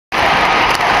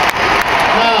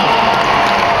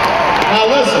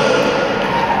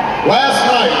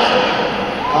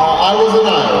I was in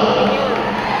Iowa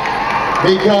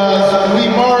because we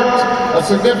marked a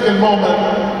significant moment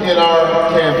in our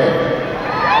campaign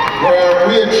where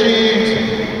we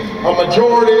achieved a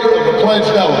majority of the pledged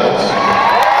delegates.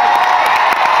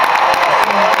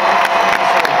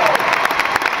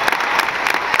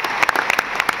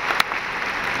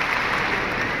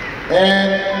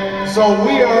 And so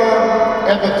we are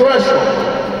at the threshold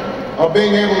of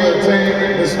being able to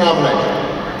attain this nomination.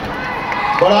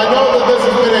 But I know that this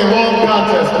has been a long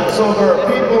contest, and so there are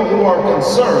people who are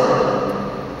concerned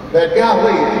that,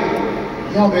 golly,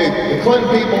 you know, the Clinton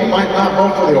people might not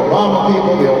vote for the Obama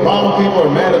people are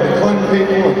mad at the Clinton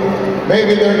people, and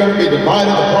maybe they're going to be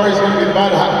divided, the party's going to be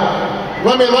divided.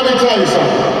 Let me tell you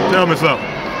something. Tell me something.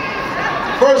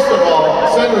 First of all,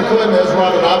 Senator Clinton has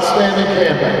run an outstanding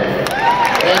campaign,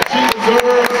 and she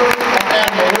deserves our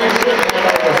admiration and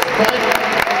our respect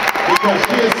because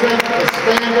she has set the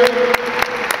standard.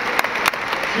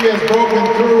 She has broken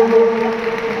through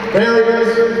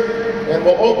barriers and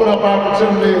will open up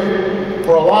opportunity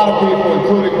for a lot of people,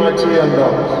 including my two young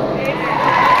daughters.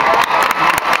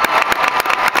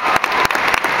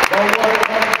 But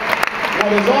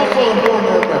what is also important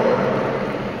to remember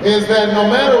is that no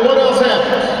matter what else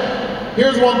happens,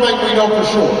 here's one thing we know for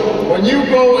sure. When you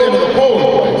go into the polling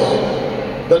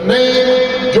place, the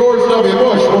name George W.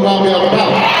 Bush will not be on the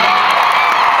ballot.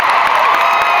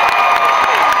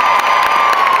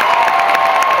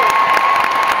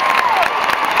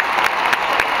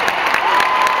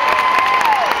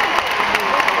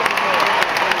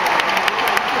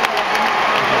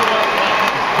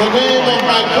 The name of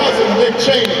my cousin, Dick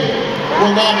Cheney,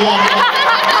 will not be on the ballot.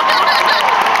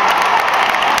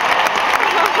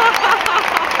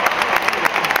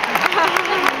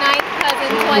 Nice cousin,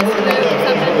 twice removed.